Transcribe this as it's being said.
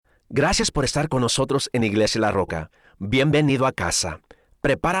Gracias por estar con nosotros en Iglesia La Roca. Bienvenido a casa.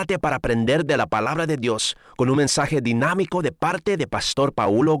 Prepárate para aprender de la palabra de Dios con un mensaje dinámico de parte de Pastor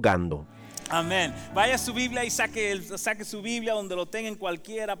Paulo Gando. Amén. Vaya a su Biblia y saque su Biblia donde lo tenga, en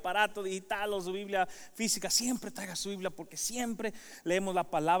cualquier aparato digital o su Biblia física. Siempre traiga su Biblia porque siempre leemos la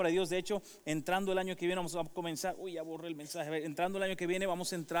palabra de Dios. De hecho, entrando el año que viene vamos a comenzar. Ya borré el mensaje. Entrando el año que viene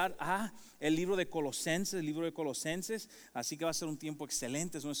vamos a entrar a el libro de Colosenses. Así que va a ser un tiempo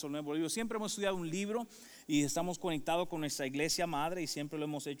excelente. Es nuestro nuevo libro. Siempre hemos estudiado un libro y estamos conectados con nuestra iglesia madre y siempre lo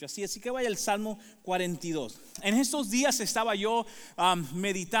hemos hecho así. Así que vaya al Salmo 42. En estos días estaba yo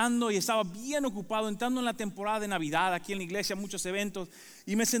meditando y estaba bien ocupado, entrando en la temporada de Navidad aquí en la iglesia, muchos eventos,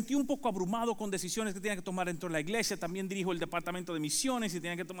 y me sentí un poco abrumado con decisiones que tenía que tomar dentro de la iglesia. También dirijo el departamento de misiones y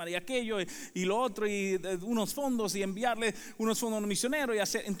tenía que tomar aquello y lo otro, y unos fondos y enviarle unos fondos a los misioneros y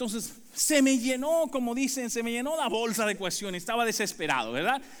hacer. Entonces se me llenó, como dicen, se me llenó la bolsa de cuestiones. Estaba desesperado,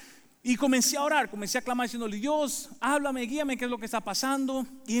 ¿verdad? Y comencé a orar, comencé a clamar diciéndole: Dios, háblame, guíame, qué es lo que está pasando.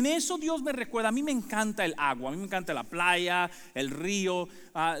 Y en eso Dios me recuerda, a mí me encanta el agua, a mí me encanta la playa, el río,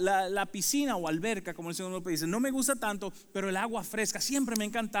 la piscina o alberca, como el Señor dice. No me gusta tanto, pero el agua fresca siempre me ha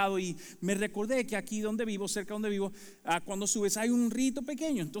encantado. Y me recordé que aquí donde vivo, cerca donde vivo, cuando subes hay un rito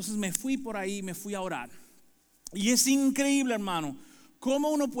pequeño. Entonces me fui por ahí, me fui a orar. Y es increíble, hermano,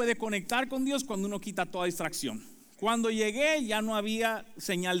 cómo uno puede conectar con Dios cuando uno quita toda distracción. Cuando llegué ya no había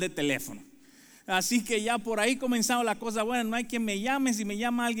señal de teléfono, así que ya por ahí comenzaba la cosa. Bueno, no hay quien me llame, si me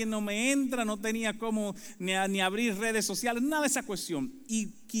llama alguien no me entra, no tenía cómo ni abrir redes sociales, nada de esa cuestión. Y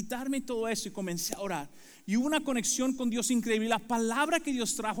quitarme todo eso y comencé a orar. Y hubo una conexión con Dios increíble. La palabra que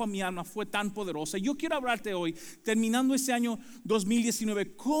Dios trajo a mi alma fue tan poderosa. Yo quiero hablarte hoy, terminando este año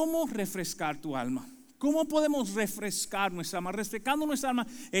 2019, cómo refrescar tu alma. ¿Cómo podemos refrescar nuestra alma? Refrescando nuestra alma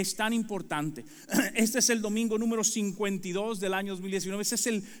es tan importante. Este es el domingo número 52 del año 2019. Este es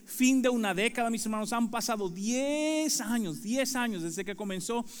el fin de una década, mis hermanos. Han pasado 10 años desde que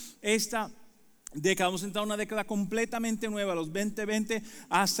comenzó esta década. Vamos a entrar a una década completamente nueva, los 2020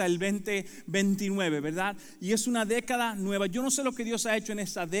 hasta el 2029, ¿verdad? Y es una década nueva. Yo no sé lo que Dios ha hecho en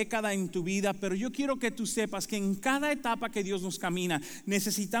esta década en tu vida, pero yo quiero que tú sepas que en cada etapa que Dios nos camina,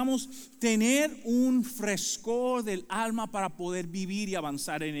 necesitamos tener un frescor del alma para poder vivir y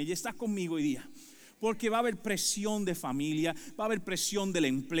avanzar en ella. Está conmigo hoy día. Porque va a haber presión de familia, va a haber presión del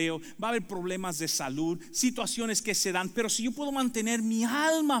empleo, va a haber problemas de salud, situaciones que se dan. Pero si yo puedo mantener mi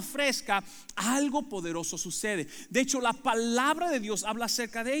alma fresca, algo poderoso sucede. De hecho, la palabra de Dios habla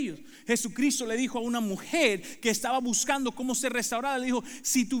acerca de ellos. Jesucristo le dijo a una mujer que estaba buscando cómo ser restaurada, le dijo: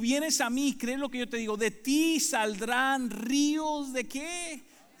 si tú vienes a mí, crees lo que yo te digo, de ti saldrán ríos ¿de qué?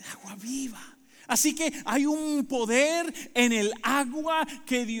 De agua viva. Así que hay un poder en el agua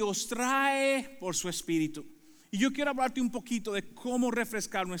que Dios trae por su Espíritu. Y yo quiero hablarte un poquito de cómo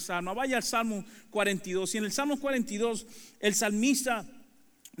refrescar nuestra alma. Vaya al Salmo 42. Y en el Salmo 42 el salmista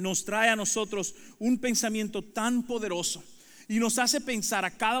nos trae a nosotros un pensamiento tan poderoso y nos hace pensar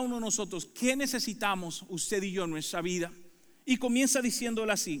a cada uno de nosotros qué necesitamos usted y yo en nuestra vida. Y comienza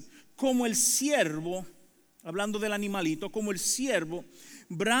diciéndole así: como el ciervo, hablando del animalito, como el ciervo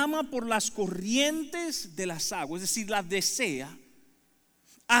brama por las corrientes de las aguas, es decir, las desea,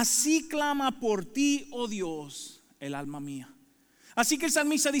 así clama por ti, oh Dios, el alma mía. Así que el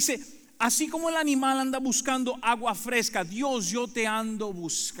salmista dice: así como el animal anda buscando agua fresca, Dios, yo te ando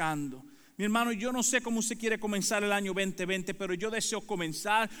buscando. Mi hermano, yo no sé cómo usted quiere comenzar el año 2020, pero yo deseo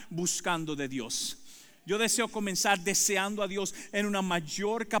comenzar buscando de Dios. Yo deseo comenzar deseando a Dios en una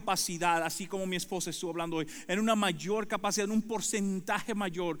mayor capacidad, así como mi esposa estuvo hablando hoy, en una mayor capacidad, en un porcentaje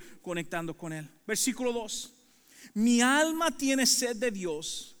mayor, conectando con Él. Versículo 2: mi alma tiene sed de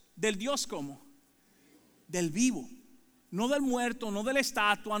Dios. ¿Del Dios cómo? Del vivo. No del muerto, no de la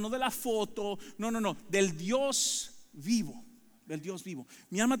estatua, no de la foto. No, del Dios vivo. Del Dios vivo.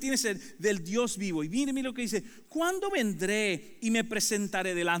 Mi alma tiene sed del Dios vivo. Y mire lo que dice: ¿cuándo vendré y me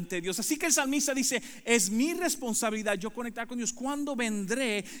presentaré delante de Dios? Así que el salmista dice: es mi responsabilidad yo conectar con Dios. ¿Cuándo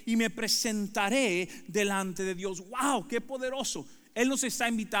vendré y me presentaré delante de Dios? ¡Wow! ¡Qué poderoso! Él nos está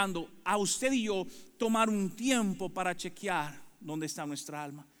invitando a usted y yo tomar un tiempo para chequear dónde está nuestra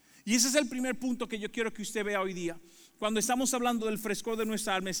alma. Y ese es el primer punto que yo quiero que usted vea hoy día. Cuando estamos hablando del frescor de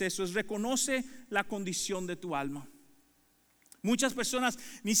nuestra alma, es eso: es reconoce la condición de tu alma. Muchas personas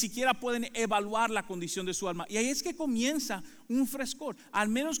ni siquiera pueden evaluar la condición de su alma. Y ahí es que comienza un frescor. Al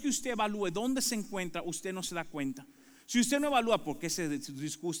menos que usted evalúe dónde se encuentra, usted no se da cuenta. Si usted no evalúa por qué se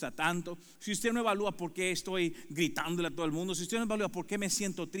disgusta tanto, si usted no evalúa por qué estoy gritándole a todo el mundo, si usted no evalúa por qué me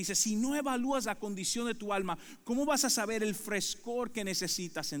siento triste, si no evalúas la condición de tu alma, ¿cómo vas a saber el frescor que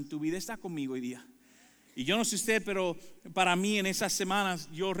necesitas en tu vida? Está conmigo hoy día. Y yo no sé usted, pero para mí en esas semanas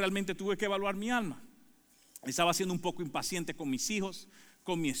yo realmente tuve que evaluar mi alma. Estaba siendo un poco impaciente con mis hijos,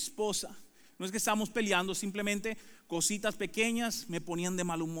 con mi esposa. No es que estábamos peleando, simplemente cositas pequeñas me ponían de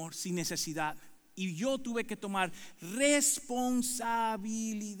mal humor sin necesidad. Y yo tuve que tomar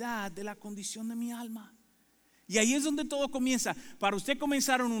responsabilidad de la condición de mi alma. Y ahí es donde todo comienza. Para usted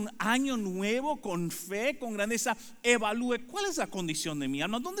comenzar un año nuevo con fe, con grandeza, evalúe cuál es la condición de mi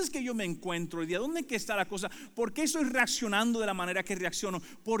alma. ¿Dónde es que yo me encuentro hoy día? ¿Dónde es que está la cosa? ¿Por qué estoy reaccionando de la manera que reacciono?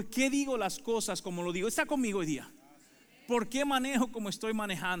 ¿Por qué digo las cosas como lo digo? ¿Está conmigo hoy día? ¿Por qué manejo como estoy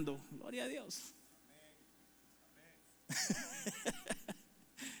manejando? Gloria a Dios.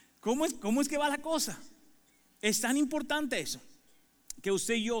 ¿Cómo es que va la cosa? Es tan importante eso, que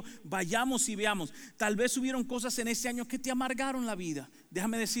usted y yo vayamos y veamos. Tal vez hubieron cosas en este año que te amargaron la vida.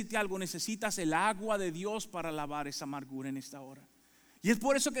 Déjame decirte algo, necesitas el agua de Dios para lavar esa amargura en esta hora. Y es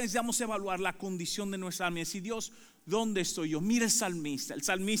por eso que necesitamos evaluar la condición de nuestra alma y decir, Dios, ¿dónde estoy yo? Mira el salmista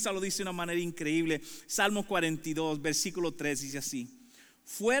lo dice de una manera increíble. Salmo 42, versículo 3 dice así: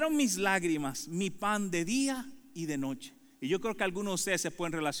 fueron mis lágrimas mi pan de día y de noche. Y yo creo que algunos de ustedes se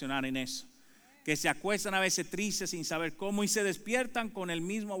pueden relacionar en eso, que se acuestan a veces tristes sin saber cómo y se despiertan con el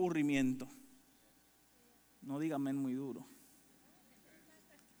mismo aburrimiento. No díganme muy duro.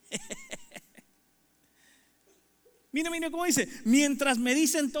 Mira cómo dice: mientras me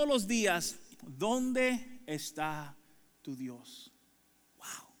dicen todos los días, ¿dónde está tu Dios?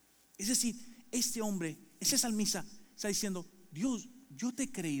 Wow. Es decir, este hombre, ese salmista está diciendo: Dios, yo te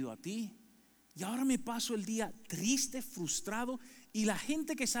he creído a ti y ahora me paso el día triste, frustrado. Y la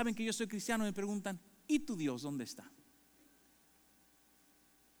gente que saben que yo soy cristiano me preguntan: ¿y tu Dios dónde está?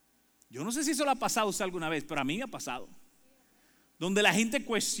 Yo no sé si eso le ha pasado a usted alguna vez, pero a mí me ha pasado. Donde la gente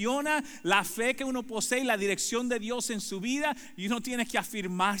cuestiona la fe que uno posee y la dirección de Dios en su vida, y uno tiene que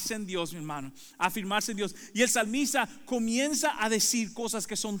afirmarse en Dios, mi hermano, afirmarse en Dios. Y el salmista comienza a decir cosas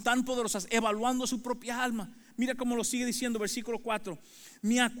que son tan poderosas, evaluando su propia alma. Mira cómo lo sigue diciendo, versículo 4: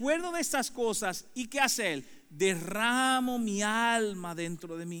 me acuerdo de estas cosas, ¿y qué hace él? Derramo mi alma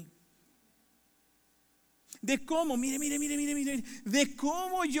dentro de mí. De cómo, mire, de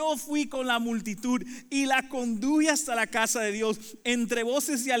cómo yo fui con la multitud y la conduje hasta la casa de Dios, entre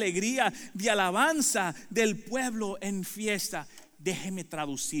voces de alegría, de alabanza del pueblo en fiesta. Déjeme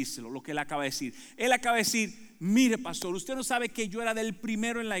traducírselo, lo que él acaba de decir. Él acaba de decir: mire, pastor, usted no sabe que yo era del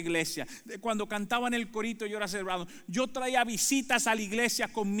primero en la iglesia. Cuando cantaban el corito yo era celebrado. Yo traía visitas a la iglesia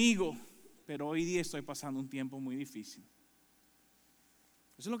conmigo, pero hoy día estoy pasando un tiempo muy difícil.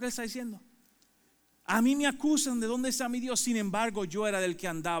 Eso es lo que él está diciendo. A mí me acusan de dónde está mi Dios. Sin embargo, yo era del que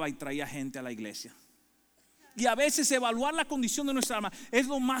andaba y traía gente a la iglesia. Y a veces evaluar la condición de nuestra alma es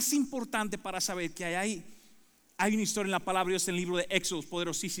lo más importante para saber que hay una historia en la palabra de Dios, en el libro de Éxodo,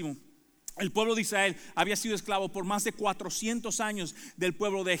 poderosísimo. El pueblo de Israel había sido esclavo por más de 400 años del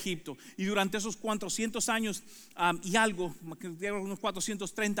pueblo de Egipto. Y durante esos 400 años y algo, unos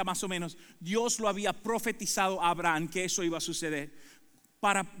 430 más o menos, Dios lo había profetizado a Abraham que eso iba a suceder.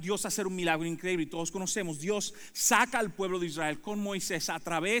 Para Dios hacer un milagro increíble. Y todos conocemos, Dios saca al pueblo de Israel con Moisés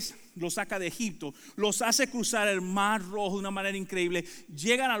lo saca de Egipto, los hace cruzar el mar rojo de una manera increíble.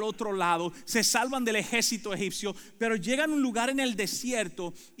 Llegan al otro lado, se salvan del ejército egipcio, pero llegan a un lugar en el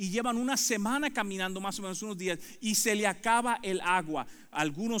desierto y llevan una semana caminando, más o menos unos días, y se le acaba el agua.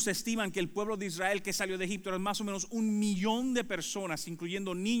 Algunos estiman que el pueblo de Israel que salió de Egipto era más o menos 1 millón de personas,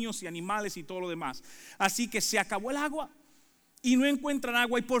 incluyendo niños y animales y todo lo demás. Así que se acabó el agua y no encuentran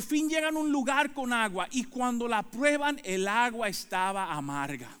agua, y por fin llegan a un lugar con agua, y cuando la prueban, el agua estaba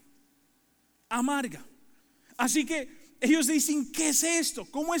amarga. Así que ellos dicen: ¿qué es esto?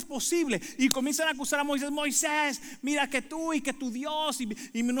 ¿Cómo es posible? Y comienzan a acusar a Moisés: Moisés, mira que tú y que tu Dios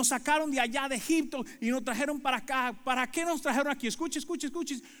y nos sacaron de allá de Egipto y nos trajeron para acá. ¿Para qué nos trajeron aquí? Escuche.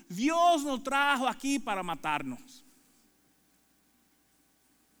 Dios nos trajo aquí para matarnos.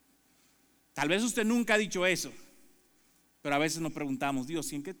 Tal vez usted nunca ha dicho eso, pero a veces nos preguntamos: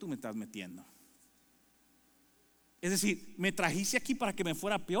 Dios, ¿y en qué tú me estás metiendo? Es decir, ¿me trajiste aquí para que me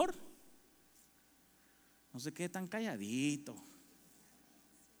fuera peor? No se quede tan calladito.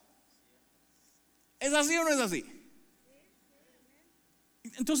 ¿Es así o no es así?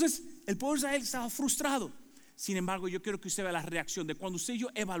 Entonces el pueblo de Israel estaba frustrado. Sin embargo, yo quiero que usted vea la reacción de cuando usted y yo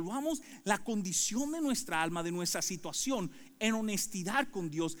evaluamos la condición de nuestra alma, de nuestra situación, en honestidad con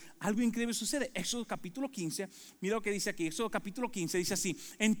Dios. Algo increíble sucede. Éxodo capítulo 15, mira lo que dice aquí. Éxodo capítulo 15 dice así: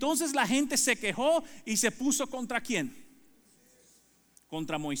 entonces la gente se quejó y se puso ¿contra quién?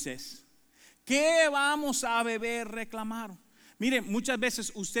 Contra Moisés. ¿Qué vamos a beber? Reclamaron. Mire, muchas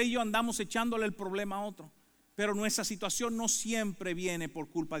veces usted y yo andamos echándole el problema a otro, pero nuestra situación no siempre viene por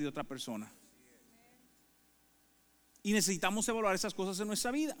culpa de otra persona. Y necesitamos evaluar esas cosas en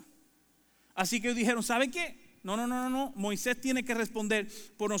nuestra vida. Así que ellos dijeron, ¿sabe qué? No. Moisés tiene que responder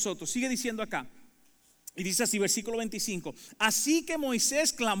por nosotros. Sigue diciendo acá. Y dice así, versículo 25. Así que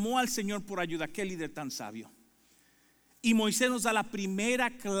Moisés clamó al Señor por ayuda. Qué líder tan sabio. Y Moisés nos da la primera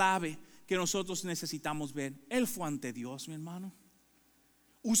clave que nosotros necesitamos ver. Él fue ante Dios, mi hermano.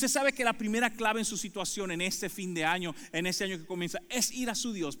 Usted sabe que la primera clave en su situación en este fin de año, en este año que comienza, es ir a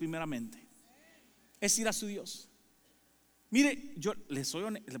su Dios primeramente. Es ir a su Dios. Mire, yo le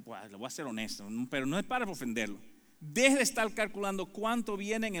voy a ser honesto, pero no es para ofenderlo. Deje de estar calculando cuánto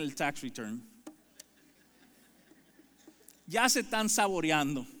viene en el tax return. Ya se están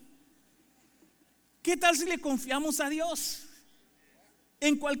saboreando. ¿Qué tal si le confiamos a Dios?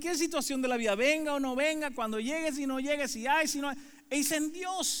 En cualquier situación de la vida, venga o no venga, cuando llegue, si no llegue, si hay, si no hay, es en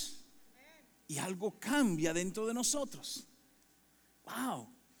Dios. Y algo cambia dentro de nosotros. Wow.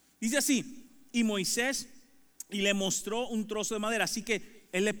 Dice así, y Moisés y le mostró un trozo de madera. Así que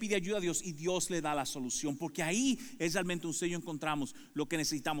él le pide ayuda a Dios y Dios le da la solución. Porque ahí es realmente un sello, encontramos lo que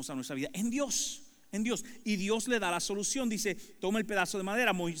necesitamos a nuestra vida. En Dios. Y Dios le da la solución. Dice, toma el pedazo de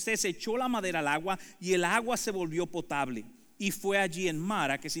madera. Moisés echó la madera al agua y el agua se volvió potable. Y fue allí en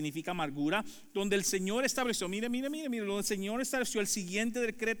Mara, que significa amargura, donde el Señor estableció, mire, donde el Señor estableció el siguiente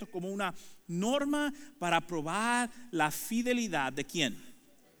decreto como una norma para probar la fidelidad de ¿quién?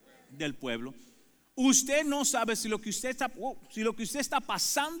 Del pueblo. Usted no sabe si lo que usted está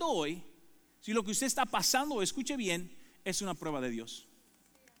pasando hoy, escuche bien, es una prueba de Dios.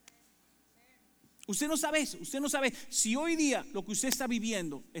 Usted no sabe eso, usted no sabe si hoy día lo que usted está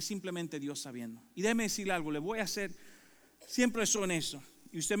viviendo es simplemente Dios sabiendo. Y déjeme decirle algo, le voy a hacer, siempre soy honesto,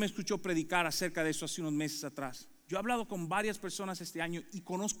 y usted me escuchó predicar acerca de eso hace unos meses atrás. Yo he hablado con varias personas este año y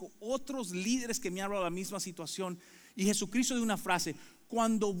conozco otros líderes que me han hablado de la misma situación. Y Jesucristo dio una frase: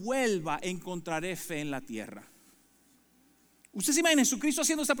 cuando vuelva encontraré fe en la tierra. Usted se imagina Jesucristo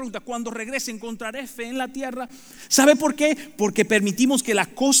haciendo esta pregunta: cuando regrese encontraré fe en la tierra. ¿Sabe por qué? Porque permitimos que la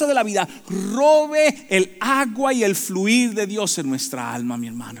cosa de la vida robe el agua y el fluir de Dios en nuestra alma, mi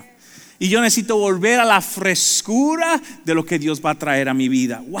hermano. Y yo necesito volver a la frescura de lo que Dios va a traer a mi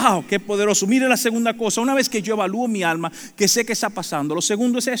vida. Wow, qué poderoso. Mire la segunda cosa. Una vez que yo evalúo mi alma, que sé que está pasando, lo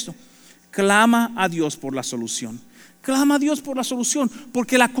segundo es esto: clama a Dios por la solución. Clama a Dios por la solución,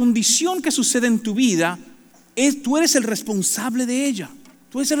 porque la condición que sucede en tu vida tú eres el responsable de ella.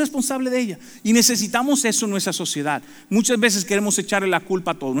 Tú eres el responsable de ella. Y necesitamos eso en nuestra sociedad. Muchas veces queremos echarle la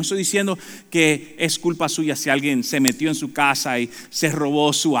culpa a todo. No estoy diciendo que es culpa suya si alguien se metió en su casa y se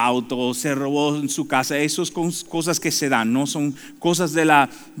robó su auto, se robó en su casa. Esas son cosas que se dan, no son cosas de la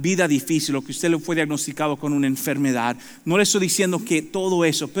vida difícil, o que usted le fue diagnosticado con una enfermedad. No le estoy diciendo que todo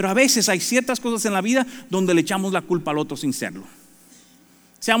eso, pero a veces hay ciertas cosas en la vida donde le echamos la culpa al otro sin serlo.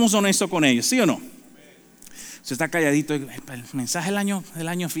 Seamos honestos con ellos, ¿sí o no? Se está calladito. El mensaje del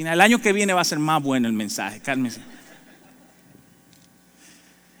año final, el año que viene va a ser más bueno el mensaje, cálmese.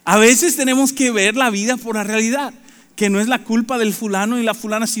 A veces tenemos que ver la vida por la realidad, que no es la culpa del fulano y la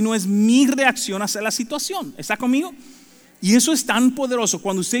fulana, sino es mi reacción hacia la situación. ¿Está conmigo? Y eso es tan poderoso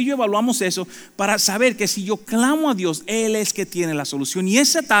cuando usted y yo evaluamos eso, para saber que si yo clamo a Dios, Él es que tiene la solución. Y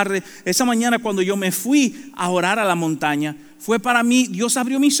esa mañana cuando yo me fui a orar a la montaña, fue para mí, Dios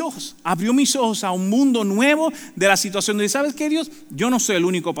abrió mis ojos a un mundo nuevo de la situación. Y ¿sabes qué, Dios? Yo no soy el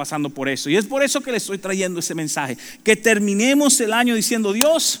único pasando por eso. Y es por eso que le estoy trayendo ese mensaje. Que terminemos el año diciendo: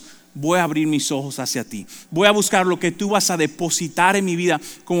 Dios, voy a abrir mis ojos hacia ti. Voy a buscar lo que tú vas a depositar en mi vida,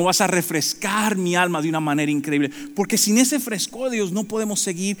 cómo vas a refrescar mi alma de una manera increíble. Porque sin ese frescor de Dios no podemos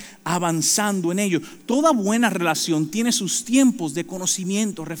seguir avanzando en ello. Toda buena relación tiene sus tiempos de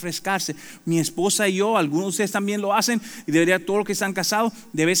conocimiento, refrescarse. Mi esposa y yo, algunos de ustedes también lo hacen, y debería, todos los que están casados,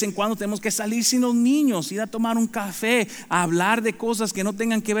 de vez en cuando tenemos que salir sin los niños, ir a tomar un café, a hablar de cosas que no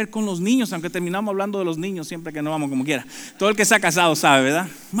tengan que ver con los niños, aunque terminamos hablando de los niños siempre que no vamos, como quiera. Todo el que está casado sabe, ¿verdad?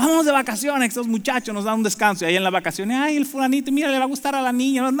 Vamos de vacaciones, estos muchachos nos dan un descanso, y ahí en las vacaciones, ay, el fulanito, mira, le va a gustar a la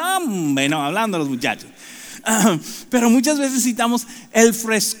niña. No, hablando de los muchachos. Pero muchas veces necesitamos el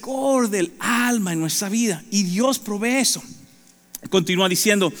frescor del alma en nuestra vida, y Dios provee eso. Continúa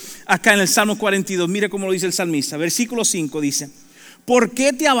diciendo acá en el Salmo 42, mire cómo lo dice el salmista, versículo 5 dice: ¿por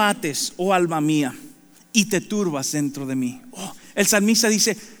qué te abates, oh alma mía, y te turbas dentro de mí? El salmista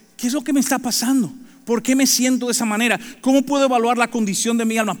dice: ¿qué es lo que me está pasando? ¿Por qué me siento de esa manera? ¿Cómo puedo evaluar la condición de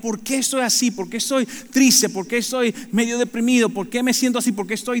mi alma? ¿Por qué estoy así? ¿Por qué estoy triste? ¿Por qué estoy medio deprimido? ¿Por qué me siento así? ¿Por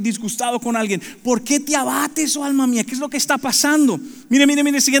qué estoy disgustado con alguien? ¿Por qué te abates, oh alma mía? ¿Qué es lo que está pasando? Mire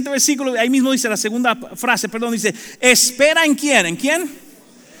el siguiente versículo. Ahí mismo dice la segunda frase, dice: ¿espera en quién? ¿En quién?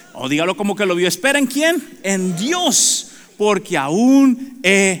 Dígalo como que lo vio. ¿Espera en quién? En Dios, porque aún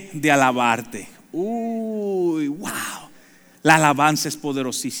he de alabarte. y wow. La alabanza es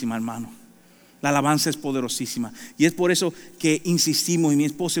poderosísima, hermano. La alabanza es poderosísima. Y es por eso que insistimos, y mi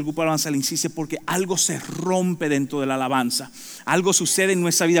esposa, el grupo de alabanza, le insiste, porque algo se rompe dentro de la alabanza. Algo sucede en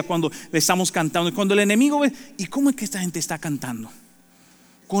nuestra vida cuando le estamos cantando. Y cuando el enemigo ve, ¿y cómo es que esta gente está cantando?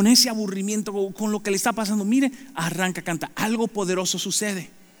 Con ese aburrimiento, con lo que le está pasando, mire, arranca a cantar. Algo poderoso sucede.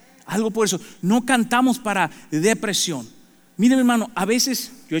 Algo poderoso. No cantamos para depresión. Mire, mi hermano, a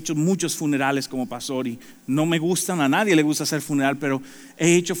veces yo he hecho muchos funerales como pastor y no me gustan, a nadie le gusta hacer funeral, pero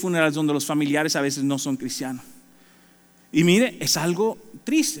he hecho funerales donde los familiares a veces no son cristianos. Y mire, es algo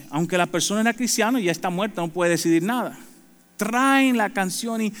triste. Aunque la persona era cristiana y ya está muerta, no puede decidir nada. Traen la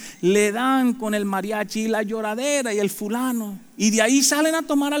canción y le dan con el mariachi y la lloradera y el fulano. Y de ahí salen a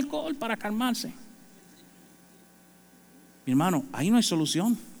tomar alcohol para calmarse. Mi hermano, ahí no hay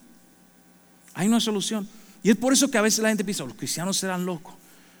solución. Ahí no hay solución. Y es por eso que a veces la gente piensa, los cristianos serán locos.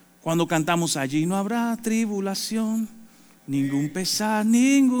 Cuando cantamos allí no habrá tribulación, ningún pesar,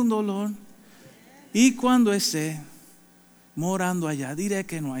 ningún dolor. Y cuando esté morando allá, diré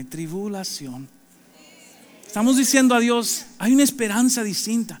que no hay tribulación. Estamos diciendo a Dios, hay una esperanza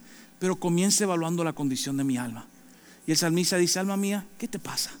distinta, pero comienza evaluando la condición de mi alma. Y el salmista dice, alma mía, ¿qué te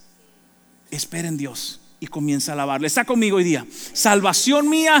pasa? Espera en Dios. Y comienza a alabarle. Está conmigo hoy día. Salvación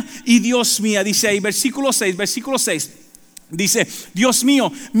mía y Dios mía. Dice ahí, versículo 6. Dice, Dios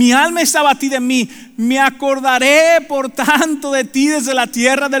mío, mi alma está abatida en mí. Me acordaré por tanto de ti desde la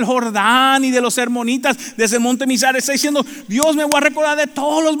tierra del Jordán y de los hermonitas, desde el monte Misares. Está diciendo, Dios, me voy a recordar de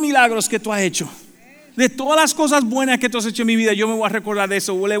todos los milagros que tú has hecho. De todas las cosas buenas que tú has hecho en mi vida, yo me voy a recordar de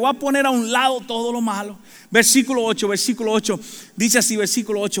eso. Le voy a poner a un lado todo lo malo. Versículo 8. Dice así,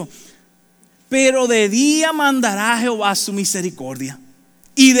 versículo 8. Pero de día mandará Jehová su misericordia,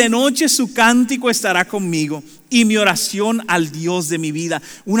 y de noche su cántico estará conmigo, y mi oración al Dios de mi vida.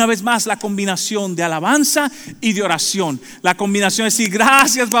 Una vez más, la combinación de alabanza y de oración. La combinación es decir,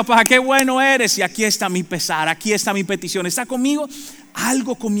 gracias papá, qué bueno eres, y aquí está mi pesar, aquí está mi petición. ¿Está conmigo?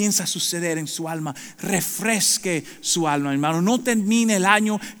 Algo comienza a suceder en su alma. Refresque su alma, hermano. No termine el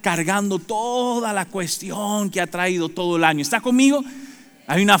año cargando toda la cuestión que ha traído todo el año. ¿Está conmigo?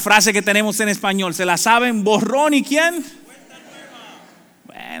 Hay una frase que tenemos en español, ¿se la saben? ¿Borrón y quién? Cuenta nueva.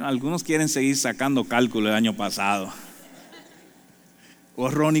 Bueno, algunos quieren seguir sacando cálculo del año pasado.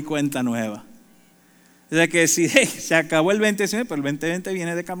 Borrón y cuenta nueva. Es decir, que si se acabó el 2019, pero el 2020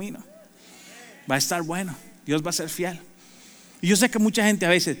 viene de camino. Va a estar bueno, Dios va a ser fiel. Y yo sé que mucha gente a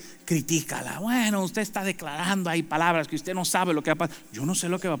veces critica, bueno, usted está declarando ahí palabras que usted no sabe lo que va a pasar. Yo no sé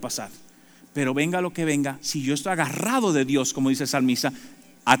lo que va a pasar. Pero venga lo que venga, si yo estoy agarrado de Dios, como dice el salmista,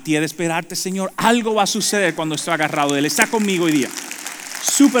 a ti he de esperarte, Señor. Algo va a suceder cuando estoy agarrado de Él. Está conmigo hoy día.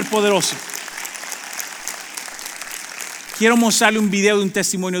 Súper poderoso. Quiero mostrarle un video de un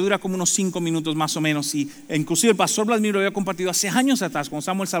testimonio, dura como unos 5 minutos más o menos. Y inclusive el pastor Vladimir lo había compartido hace años atrás, cuando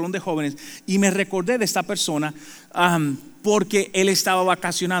estábamos en el salón de jóvenes. Y me recordé de esta persona porque él estaba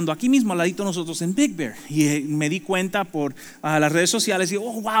vacacionando aquí mismo al ladito de nosotros en Big Bear. Y me di cuenta por las redes sociales y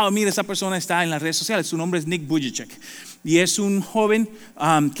oh wow, mira, esa persona está en las redes sociales. Su nombre es Nick Bujicek. Y es un joven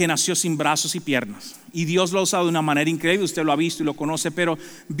que nació sin brazos y piernas. Y Dios lo ha usado de una manera increíble, usted lo ha visto y lo conoce, pero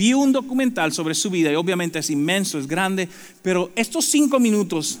vi un documental sobre su vida y obviamente es inmenso, es grande, pero estos 5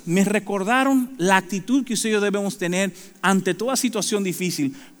 minutos me recordaron la actitud que usted y yo debemos tener ante toda situación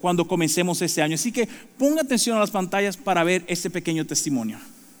difícil cuando comencemos este año. Así que ponga atención a las pantallas para ver este pequeño testimonio.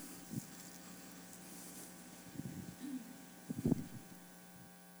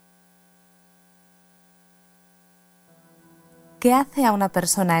 ¿Qué hace a una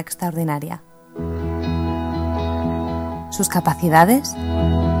persona extraordinaria? ¿Sus capacidades?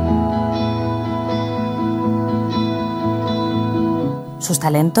 ¿Sus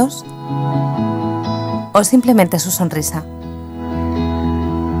talentos? ¿O simplemente su sonrisa?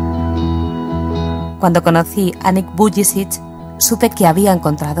 Cuando conocí a Nick Bujicic, supe que había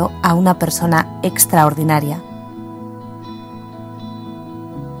encontrado a una persona extraordinaria.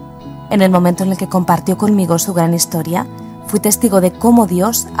 En el momento en el que compartió conmigo su gran historia, fui testigo de cómo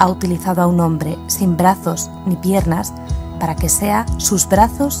Dios ha utilizado a un hombre sin brazos ni piernas para que sea sus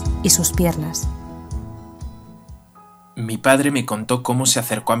brazos y sus piernas. Mi padre me contó cómo se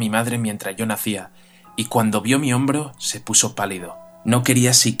acercó a mi madre mientras yo nacía, y cuando vio mi hombro se puso pálido. No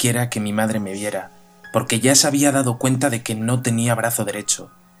quería siquiera que mi madre me viera, porque ya se había dado cuenta de que no tenía brazo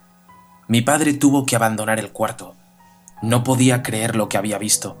derecho. Mi padre tuvo que abandonar el cuarto. No podía creer lo que había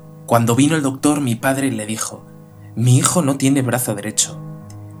visto. Cuando vino el doctor, mi padre le dijo: «Mi hijo no tiene brazo derecho».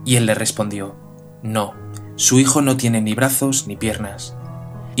 Y él le respondió: «No, su hijo no tiene ni brazos ni piernas».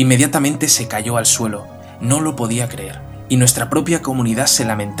 Inmediatamente se cayó al suelo, no lo podía creer, y nuestra propia comunidad se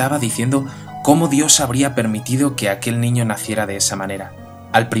lamentaba diciendo: ¿Cómo Dios habría permitido que aquel niño naciera de esa manera?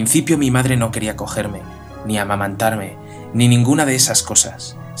 Al principio mi madre no quería cogerme, ni amamantarme, ni ninguna de esas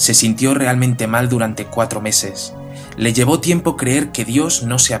cosas. Se sintió realmente mal durante 4 meses. Le llevó tiempo creer que Dios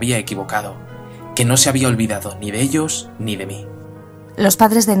no se había equivocado, que no se había olvidado ni de ellos ni de mí. Los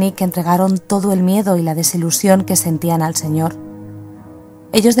padres de Nick entregaron todo el miedo y la desilusión que sentían al Señor.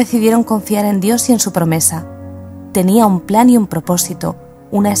 Ellos decidieron confiar en Dios y en su promesa. Tenía un plan y un propósito,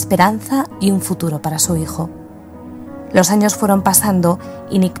 una esperanza y un futuro para su hijo. Los años fueron pasando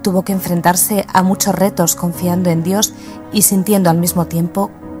y Nick tuvo que enfrentarse a muchos retos confiando en Dios y sintiendo al mismo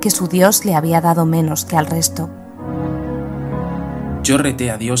tiempo que su Dios le había dado menos que al resto. Yo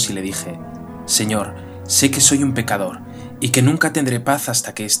reté a Dios y le dije: Señor, sé que soy un pecador y que nunca tendré paz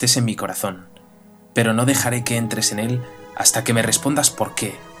hasta que estés en mi corazón, pero no dejaré que entres en él hasta que me respondas por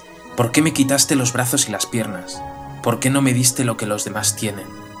qué. ¿Por qué me quitaste los brazos y las piernas? ¿Por qué no me diste lo que los demás tienen?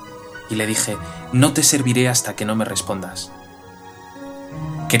 Y le dije: no te serviré hasta que no me respondas.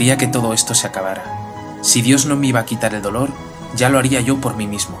 Quería que todo esto se acabara. Si Dios no me iba a quitar el dolor, ya lo haría yo por mí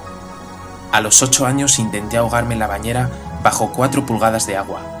mismo. A los 8 años intenté ahogarme en la bañera bajo 4 pulgadas de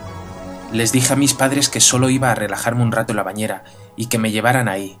agua. Les dije a mis padres que solo iba a relajarme un rato en la bañera y que me llevaran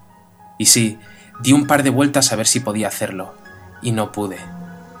ahí. Y sí, di un par de vueltas a ver si podía hacerlo, y no pude.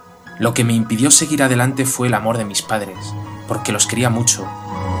 Lo que me impidió seguir adelante fue el amor de mis padres, porque los quería mucho.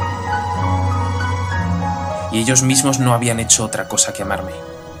 Y ellos mismos no habían hecho otra cosa que amarme.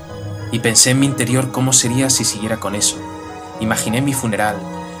 Y pensé en mi interior cómo sería si siguiera con eso. Imaginé mi funeral,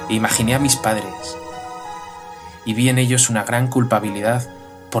 e imaginé a mis padres. Y vi en ellos una gran culpabilidad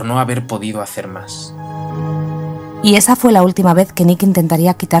por no haber podido hacer más. Y esa fue la última vez que Nick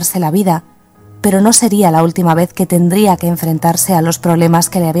intentaría quitarse la vida, pero no sería la última vez que tendría que enfrentarse a los problemas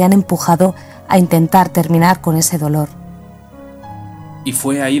que le habían empujado a intentar terminar con ese dolor. Y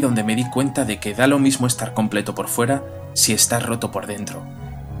fue ahí donde me di cuenta de que da lo mismo estar completo por fuera si estás roto por dentro.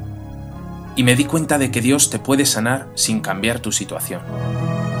 Y me di cuenta de que Dios te puede sanar sin cambiar tu situación.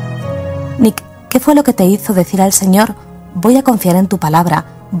 Nick, ¿qué fue lo que te hizo decir al Señor: voy a confiar en tu palabra,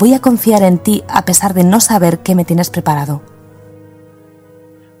 voy a confiar en ti a pesar de no saber qué me tienes preparado?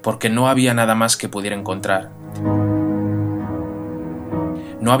 Porque no había nada más que pudiera encontrar.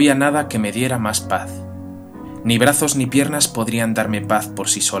 No había nada que me diera más paz. Ni brazos ni piernas podrían darme paz por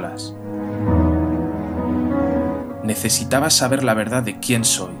sí solas. Necesitaba saber la verdad de quién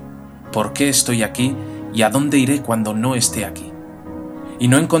soy, por qué estoy aquí y a dónde iré cuando no esté aquí. Y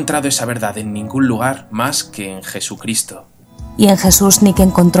no he encontrado esa verdad en ningún lugar más que en Jesucristo. Y en Jesús Nick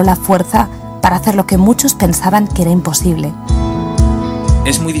encontró la fuerza para hacer lo que muchos pensaban que era imposible.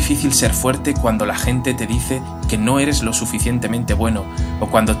 Es muy difícil ser fuerte cuando la gente te dice que no eres lo suficientemente bueno, o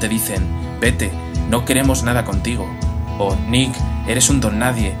cuando te dicen: vete, no queremos nada contigo, o Nick, eres un don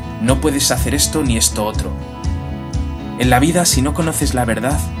nadie, no puedes hacer esto ni esto otro. En la vida, si no conoces la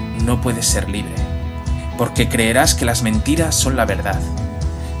verdad, no puedes ser libre, porque creerás que las mentiras son la verdad.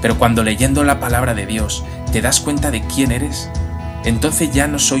 Pero cuando leyendo la palabra de Dios te das cuenta de quién eres, entonces ya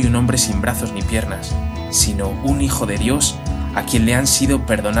no soy un hombre sin brazos ni piernas, sino un hijo de Dios a quien le han sido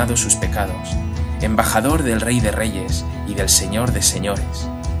perdonados sus pecados, embajador del Rey de Reyes y del Señor de Señores.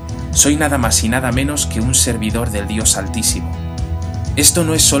 Soy nada más y nada menos que un servidor del Dios Altísimo. Esto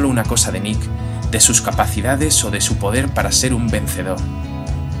no es solo una cosa de Nick, de sus capacidades o de su poder para ser un vencedor.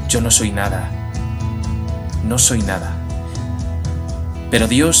 Yo no soy nada. No soy nada. Pero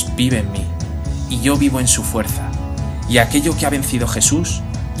Dios vive en mí, y yo vivo en su fuerza, y aquello que ha vencido Jesús,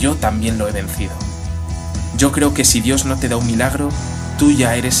 yo también lo he vencido. Yo creo que si Dios no te da un milagro, tú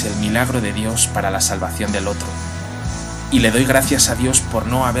ya eres el milagro de Dios para la salvación del otro. Y le doy gracias a Dios por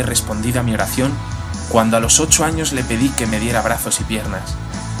no haber respondido a mi oración cuando a los 8 años le pedí que me diera brazos y piernas,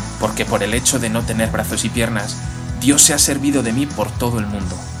 porque por el hecho de no tener brazos y piernas, Dios se ha servido de mí por todo el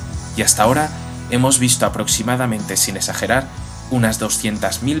mundo, y hasta ahora hemos visto aproximadamente, sin exagerar, unas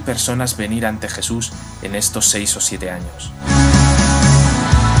 200.000 personas venir ante Jesús en estos 6 o 7 años.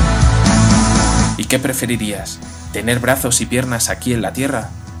 ¿Y qué preferirías? ¿Tener brazos y piernas aquí en la tierra?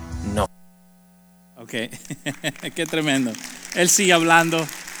 No. Ok, qué tremendo. Él sigue hablando.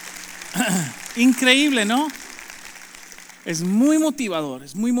 Increíble, ¿no? Es muy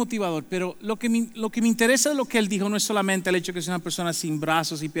motivador, pero lo que me interesa de lo que él dijo no es solamente el hecho de que es una persona sin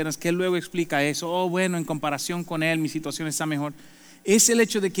brazos y piernas, que él luego explica eso. Oh, bueno, en comparación con él, mi situación está mejor. es el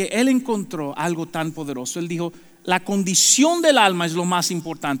hecho de que él encontró algo tan poderoso. Él dijo, la condición del alma es lo más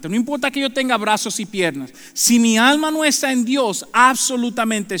importante. No importa que yo tenga brazos y piernas. Si mi alma no está en Dios,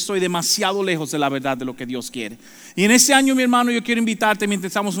 absolutamente estoy demasiado lejos de la verdad de lo que Dios quiere. Y en este año, mi hermano, yo quiero invitarte, mientras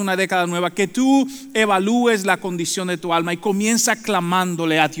estamos en una década nueva, que tú evalúes la condición de tu alma y comienza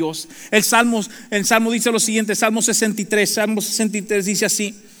clamándole a Dios. El Salmo dice lo siguiente, Salmo 63 dice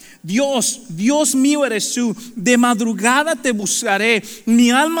así: Dios, Dios mío eres tú, de madrugada te buscaré, mi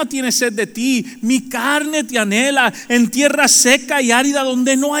alma tiene sed de ti, mi carne te anhela en tierra seca y árida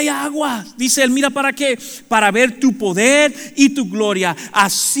donde no hay agua. Dice él, mira, ¿para qué? Para ver tu poder y tu gloria,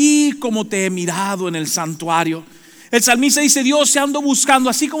 así como te he mirado en el santuario. El salmista dice, Dios, te ando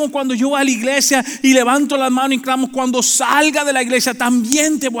buscando, así como cuando yo voy a la iglesia y levanto la mano y clamo, cuando salga de la iglesia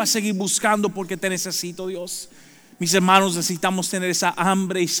también te voy a seguir buscando porque te necesito, Dios. Mis hermanos, necesitamos tener esa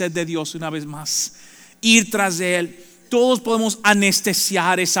hambre y sed de Dios una vez más, ir tras de Él. Todos podemos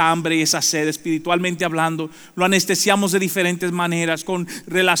anestesiar esa hambre y esa sed espiritualmente hablando. Lo anestesiamos de diferentes maneras, con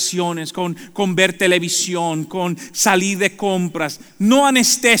relaciones, con ver televisión, con salir de compras. No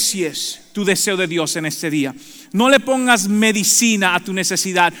anestesies tu deseo de Dios en este día. No le pongas medicina a tu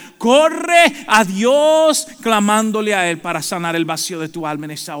necesidad. Corre a Dios clamándole a Él para sanar el vacío de tu alma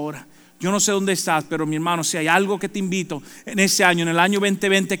en esta hora. Yo no sé dónde estás, pero mi hermano, si hay algo que te invito en este año, en el año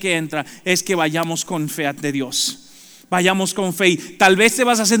 2020 que entra, es que vayamos con fe ante Dios. Vayamos con fe. Tal vez te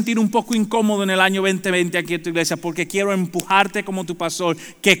vas a sentir un poco incómodo en el año 2020 aquí en tu iglesia, porque quiero empujarte como tu pastor,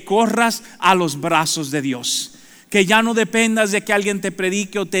 que corras a los brazos de Dios. Que ya no dependas de que alguien te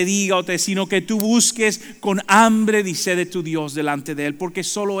predique o te diga, sino que tú busques con hambre y sed de tu Dios delante de Él, porque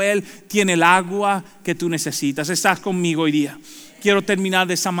solo Él tiene el agua que tú necesitas. ¿Estás conmigo hoy día? Quiero terminar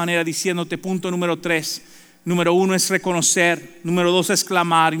de esa manera diciéndote, punto número 3. Número 1 es reconocer, número 2 es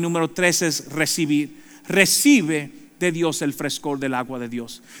clamar y número 3 es recibir. Recibe de Dios el frescor del agua de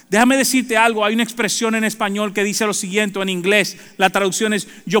Dios. Déjame decirte algo, hay una expresión en español que dice lo siguiente, o en inglés, la traducción es: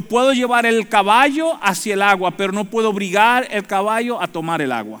 yo puedo llevar el caballo hacia el agua, pero no puedo obligar el caballo a tomar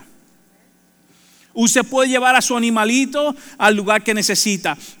el agua. Usted puede llevar a su animalito al lugar que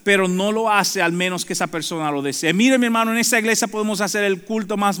necesita, pero no lo hace al menos que esa persona lo desee. Mire, mi hermano, en esta iglesia podemos hacer el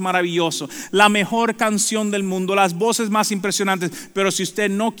culto más maravilloso, la mejor canción del mundo, las voces más impresionantes, pero si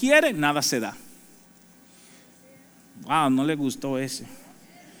usted no quiere, nada se da. Wow, no le gustó ese.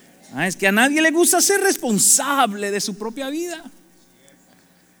 Es que a nadie le gusta ser responsable de su propia vida.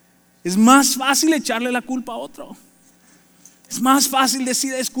 Es más fácil echarle la culpa a otro. Es más fácil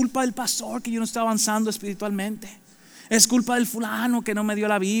decir, es culpa del pastor que yo no estoy avanzando espiritualmente. Es culpa del fulano que no me dio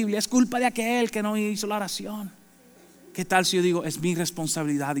la Biblia. Es culpa de aquel que no hizo la oración. ¿Qué tal si yo digo, es mi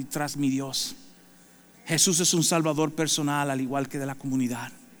responsabilidad y tras mi Dios? Jesús es un salvador personal, al igual que de la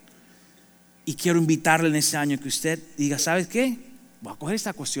comunidad. Y quiero invitarle en ese año que usted diga, ¿sabes qué? Voy a coger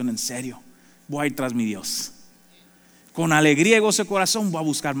esta cuestión en serio. Voy a ir tras mi Dios. Con alegría y gozo de corazón voy a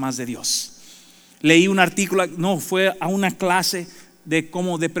buscar más de Dios. Leí un artículo, fue a una clase de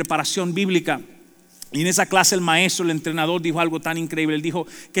preparación bíblica. Y en esa clase el maestro, el entrenador, dijo algo tan increíble. Él dijo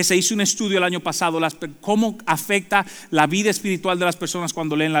que se hizo un estudio el año pasado, cómo afecta la vida espiritual de las personas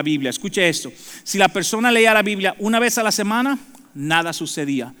cuando leen la Biblia. Escuche esto: si la persona leía la Biblia una vez a la semana, nada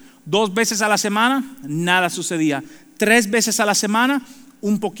sucedía. 2 veces a la semana, nada sucedía. 3 veces a la semana,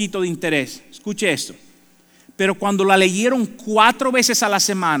 un poquito de interés. Escuche esto: pero cuando la leyeron 4 veces a la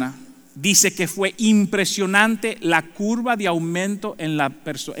semana, dice que fue impresionante la curva de aumento en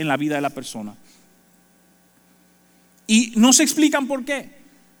la vida de la persona. Y no se explican por qué.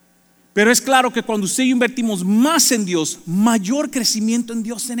 Pero es claro que cuando usted y yo invertimos más en Dios, mayor crecimiento en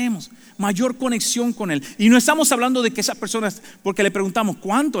Dios tenemos, mayor conexión con Él. Y no estamos hablando de que esas personas, porque le preguntamos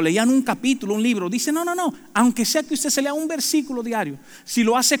 ¿cuánto? Leían un capítulo, un libro. Dice no, aunque sea que usted se lea un versículo diario, si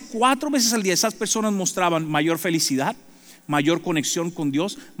lo hace 4 veces al día, esas personas mostraban mayor felicidad, mayor conexión con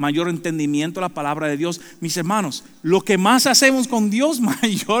Dios, mayor entendimiento de la palabra de Dios. Mis hermanos, lo que más hacemos con Dios,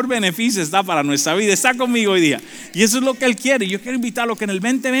 mayor beneficio está para nuestra vida. Está conmigo hoy día. Y eso es lo que Él quiere. Yo quiero invitarlo que en el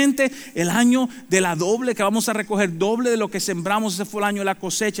 2020, el año de la doble, que vamos a recoger doble de lo que sembramos. Ese fue el año de la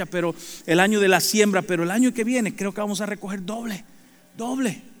cosecha, pero el año de la siembra. Pero el año que viene creo que vamos a recoger doble.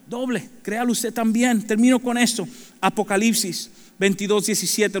 Créalo usted también. Termino con esto. Apocalipsis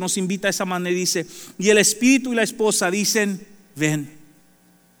 22:17 nos invita a esa manera y dice: y el espíritu y la esposa dicen, ven.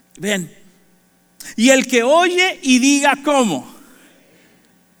 Y el que oye y diga, ¿cómo?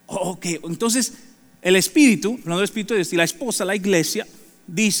 Ok, entonces el espíritu, hablando del espíritu de Dios, y la esposa, la iglesia,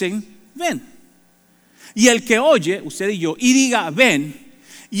 dicen, ven. Y el que oye, usted y yo, y diga, ven.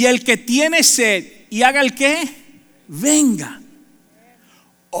 Y el que tiene sed y haga el qué, venga.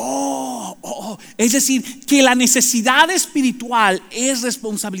 Es decir, que la necesidad espiritual es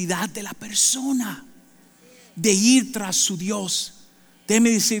responsabilidad de la persona, de ir tras su Dios.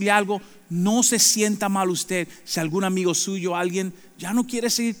 Déjeme decirle algo, no se sienta mal usted si algún amigo suyo, alguien ya no quiere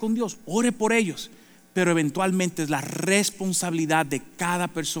seguir con Dios, ore por ellos, pero eventualmente es la responsabilidad de cada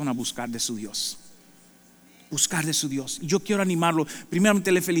persona buscar de su Dios. Buscar de su Dios. Y yo quiero animarlo.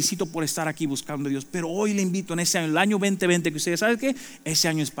 Primeramente le felicito por estar aquí buscando a Dios, pero hoy le invito en ese año, el año 2020, que ustedes saben que ese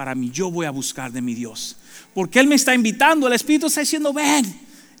año es para mí. Yo voy a buscar de mi Dios, porque Él me está invitando, el Espíritu está diciendo ven,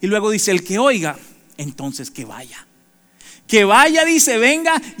 y luego dice el que oiga, entonces que vaya. Que vaya, dice,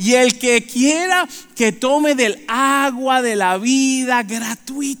 venga, y el que quiera que tome del agua de la vida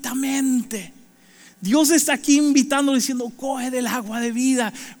gratuitamente. Dios está aquí invitando, diciendo, coge del agua de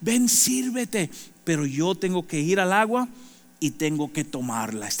vida, ven, sírvete. Pero yo tengo que ir al agua y tengo que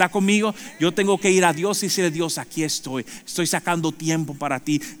tomarla. ¿Está conmigo? Yo tengo que ir a Dios y decirle, Dios, aquí estoy sacando tiempo para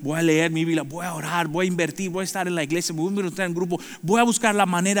ti. Voy a leer mi Biblia, voy a orar, voy a invertir, voy a estar en la iglesia, voy a estar en grupo, voy a buscar la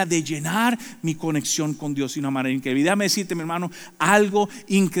manera de llenar mi conexión con Dios de una manera increíble. Déjame decirte, mi hermano, algo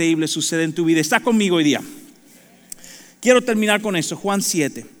increíble sucede en tu vida. ¿Está conmigo hoy día? Quiero terminar con esto, Juan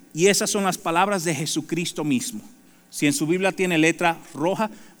 7, y esas son las palabras de Jesucristo mismo. Si en su Biblia tiene letra roja,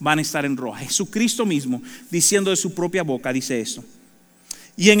 van a estar en roja. Jesucristo mismo, diciendo de su propia boca, dice esto.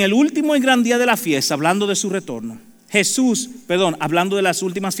 Y en el último y gran día de la fiesta, hablando de su retorno, hablando de las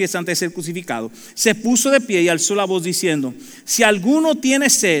últimas fiestas antes de ser crucificado, se puso de pie y alzó la voz diciendo, si alguno tiene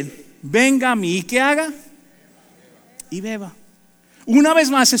sed, venga a mí, ¿y qué haga? Y beba. Una vez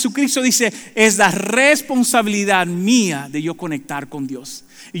más Jesucristo dice, es la responsabilidad mía de yo conectar con Dios.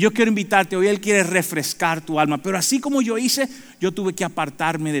 Y yo quiero invitarte, hoy Él quiere refrescar tu alma, pero así como yo hice, yo tuve que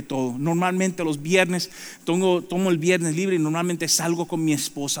apartarme de todo. Normalmente los viernes, tomo el viernes libre y normalmente salgo con mi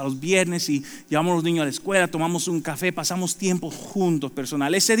esposa los viernes y llevamos a los niños a la escuela, tomamos un café, pasamos tiempo juntos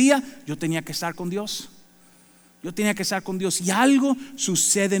personal. Ese día yo tenía que estar con Dios. Yo tenía que estar con Dios, y algo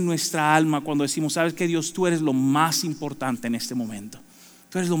sucede en nuestra alma cuando decimos, sabes que Dios, tú eres lo más importante en este momento.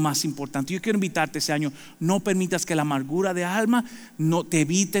 Tú eres lo más importante. Yo quiero invitarte ese año, no permitas que la amargura de alma no te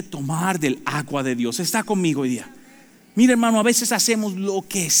evite tomar del agua de Dios. Está conmigo hoy día. Mira, hermano, a veces hacemos lo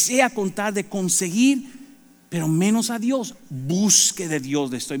que sea con tal de conseguir, pero menos a Dios. Busque de Dios,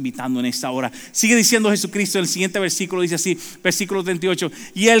 le estoy invitando en esta hora. Sigue diciendo Jesucristo, el siguiente versículo dice así, versículo 38.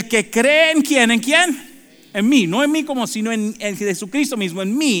 Y el que cree en quién, en mí, no en mí como sino en Jesucristo mismo,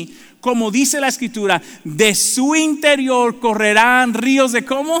 en mí, como dice la Escritura, de su interior correrán ríos de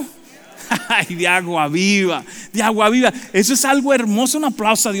 ¿cómo? Ay, de agua viva, de agua viva. Eso es algo hermoso. Un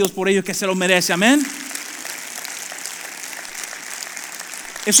aplauso a Dios por ello, que se lo merece, amén.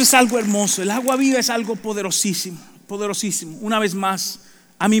 Eso es algo hermoso. El agua viva es algo poderosísimo, poderosísimo. Una vez más,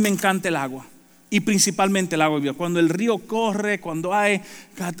 a mí me encanta el agua. Y principalmente el agua viva. Cuando el río corre, cuando hay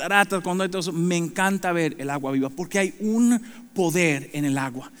cataratas, cuando hay todo eso, me encanta ver el agua viva, porque hay un poder en el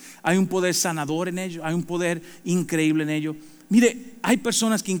agua. Hay un poder sanador en ello, hay un poder increíble en ello. Mire, hay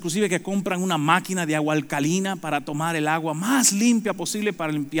personas que inclusive que compran una máquina de agua alcalina para tomar el agua más limpia posible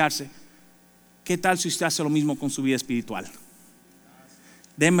para limpiarse. ¿Qué tal si usted hace lo mismo con su vida espiritual?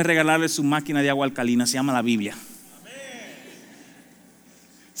 Déjeme regalarle su máquina de agua alcalina, se llama la Biblia.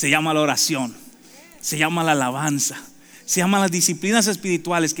 Se llama la oración. Se llama la alabanza, se llaman las disciplinas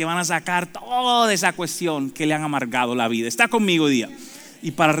espirituales que van a sacar toda esa cuestión que le han amargado la vida. Está conmigo hoy día. Y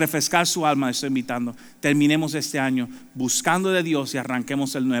para refrescar su alma, le estoy invitando, terminemos este año buscando de Dios y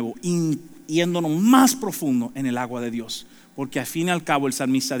arranquemos el nuevo, yéndonos más profundo en el agua de Dios. Porque al fin y al cabo el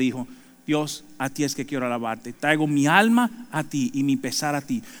salmista dijo, Dios, a ti es que quiero alabarte. Traigo mi alma a ti y mi pesar a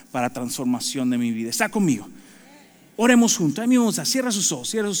ti para transformación de mi vida. Está conmigo. Oremos juntos. Cierra sus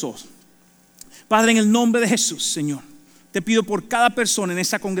ojos. Padre, en el nombre de Jesús, Señor, te pido por cada persona en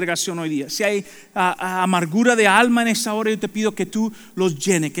esta congregación hoy día. Si hay amargura de alma en esta hora, yo te pido que tú los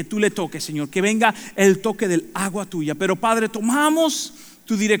llenes, que tú le toques, Señor, que venga el toque del agua tuya. Pero Padre, tomamos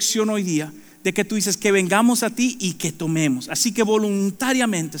tu dirección hoy día, de que tú dices que vengamos a ti y que tomemos. Así que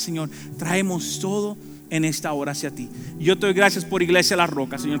voluntariamente, Señor, traemos todo en esta hora hacia ti. Y yo te doy gracias por Iglesia La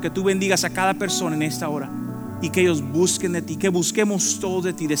Roca, Señor, que tú bendigas a cada persona en esta hora y que ellos busquen de ti, que busquemos todo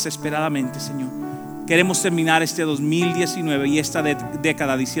de ti desesperadamente, Señor. Queremos terminar este 2019 y esta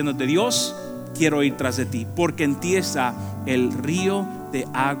década diciéndote, Dios, quiero ir tras de ti, porque en ti está el río de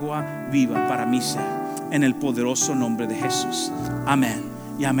agua viva para mi ser, en el poderoso nombre de Jesús. Amén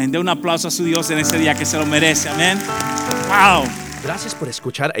y amén. De un aplauso a su Dios en ese día, que se lo merece. Amén. Wow. Gracias por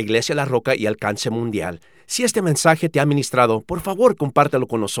escuchar a Iglesia La Roca y Alcance Mundial. Si este mensaje te ha ministrado, por favor, compártelo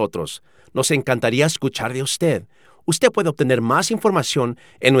con nosotros. Nos encantaría escuchar de usted. Usted puede obtener más información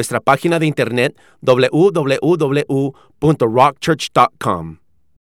en nuestra página de internet www.rockchurch.com.